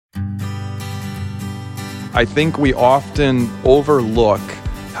I think we often overlook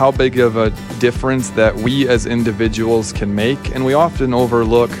how big of a difference that we as individuals can make, and we often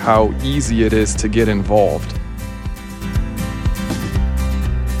overlook how easy it is to get involved.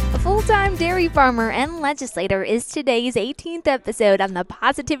 Full-time dairy farmer and legislator is today's 18th episode on the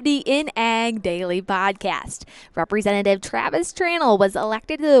Positivity in Ag Daily podcast. Representative Travis Tranel was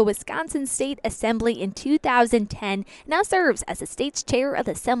elected to the Wisconsin State Assembly in 2010 and now serves as the state's chair of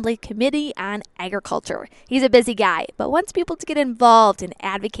the Assembly Committee on Agriculture. He's a busy guy, but wants people to get involved in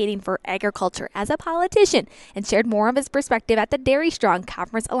advocating for agriculture as a politician, and shared more of his perspective at the Dairy Strong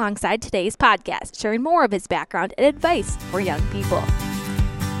Conference alongside today's podcast, sharing more of his background and advice for young people.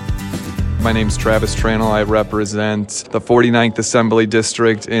 My name's Travis Tranel. I represent the 49th Assembly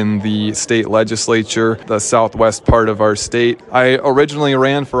District in the state legislature, the southwest part of our state. I originally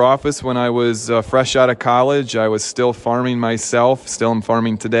ran for office when I was fresh out of college. I was still farming myself, still am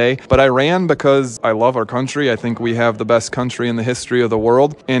farming today. But I ran because I love our country. I think we have the best country in the history of the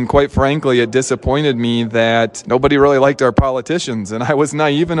world. And quite frankly, it disappointed me that nobody really liked our politicians. And I was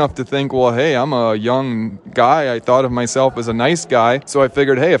naive enough to think, well, hey, I'm a young guy. I thought of myself as a nice guy. So I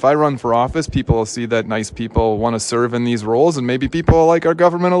figured, hey, if I run for office, people will see that nice people want to serve in these roles, and maybe people will like our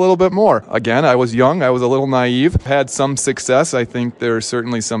government a little bit more. Again, I was young, I was a little naive, had some success. I think there are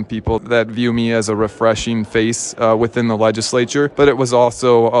certainly some people that view me as a refreshing face within the legislature, but it was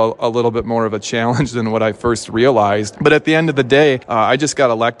also a little bit more of a challenge than what I first realized. But at the end of the day, I just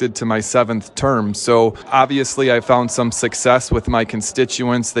got elected to my 7th term, so obviously I found some success with my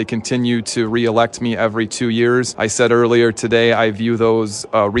constituents. They continue to re-elect me every 2 years. I said earlier today, I view those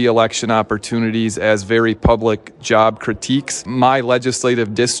re-election opportunities as very public job critiques. My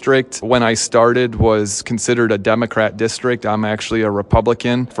legislative district, when I started, was considered a Democrat district. I'm actually a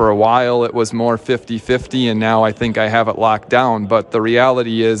Republican. For a while, it was more 50-50, and now I think I have it locked down. But the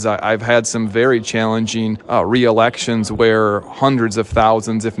reality is I've had some very challenging re-elections where hundreds of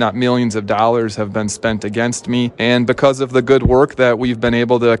thousands, if not millions of dollars have been spent against me. And because of the good work that we've been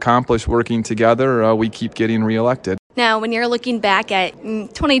able to accomplish working together, we keep getting re-elected. Now, when you're looking back at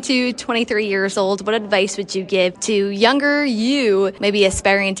 22, 23 years old, what advice would you give to younger you, maybe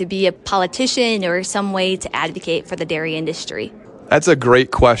aspiring to be a politician or some way to advocate for the dairy industry? That's a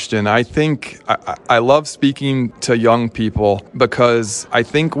great question. I think I love speaking to young people because I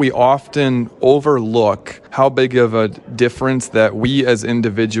think we often overlook how big of a difference that we as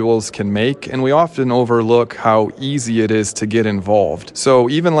individuals can make, and we often overlook how easy it is to get involved. So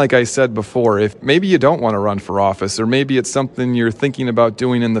even like I said before, if maybe you don't want to run for office, or maybe it's something you're thinking about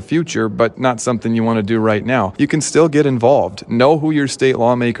doing in the future, but not something you want to do right now, you can still get involved. Know who your state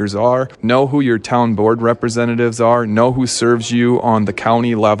lawmakers are, know who your town board representatives are, know who serves you on the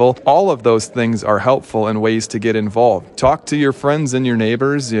county level. All of those things are helpful in ways to get involved. Talk to your friends and your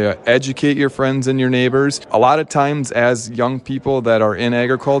neighbors, educate your friends and your neighbors. A lot of times as young people that are in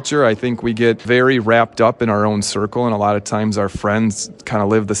agriculture, I think we get very wrapped up in our own circle, and a lot of times our friends kind of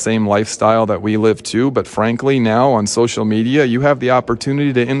live the same lifestyle that we live too. But frankly, now on social media, you have the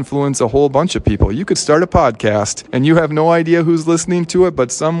opportunity to influence a whole bunch of people. You could start a podcast and you have no idea who's listening to it,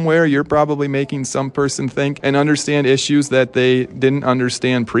 but somewhere you're probably making some person think and understand issues that they didn't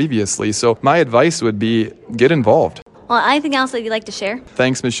understand previously. So my advice would be get involved. Well, anything else that you'd like to share?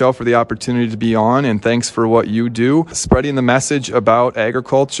 Thanks, Michelle, for the opportunity to be on, and thanks for what you do. Spreading the message about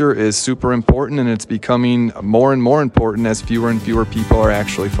agriculture is super important, and it's becoming more and more important as fewer and fewer people are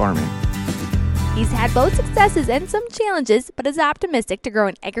actually farming. He's had both successes and some challenges, but is optimistic to grow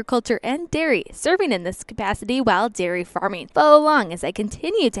in agriculture and dairy, serving in this capacity while dairy farming. Follow along as I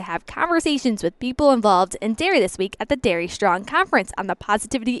continue to have conversations with people involved in dairy this week at the Dairy Strong Conference on the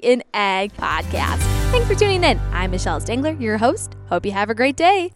Positivity in Ag podcast. Thanks for tuning in. I'm Michelle Stengler, your host. Hope you have a great day.